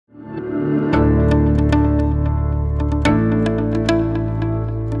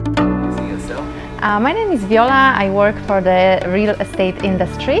My name is Viola. I work for the real estate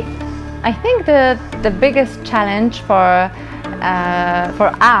industry. I think the biggest challenge for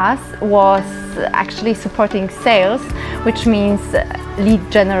us was actually supporting sales, which means lead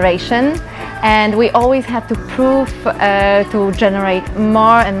generation. And we always had to prove to generate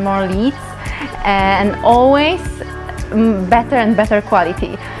more and more leads, and always better and better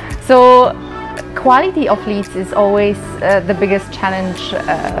quality. So quality of leads is always the biggest challenge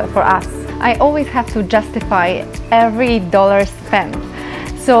for us. I always have to justify every dollar spent.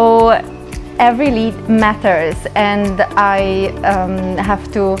 So every lead matters, and I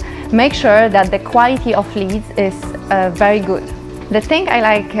have to make sure that the quality of leads is very good. The thing I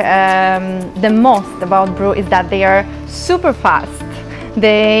like the most about Brew is that they are super fast.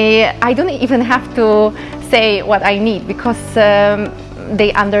 I don't even have to say what I need, because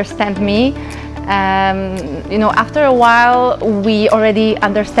they understand me. You know, after a while we already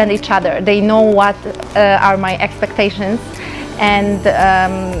understand each other. They know what are my expectations and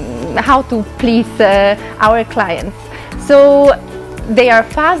how to please our clients. So they are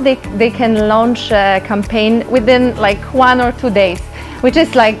fast. They can launch a campaign within like 1 or 2 days, which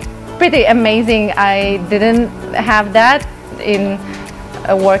is like pretty amazing. I didn't have that in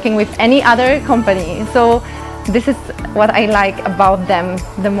working with any other company. So this is what I like about them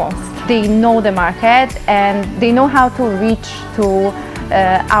the most. They know the market and they know how to reach to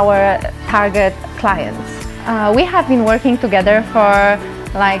our target clients. We have been working together for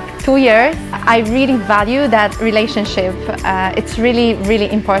like 2 years. I really value that relationship. It's really, really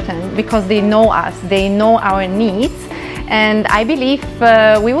important because they know us, they know our needs, and I believe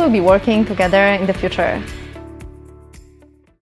we will be working together in the future.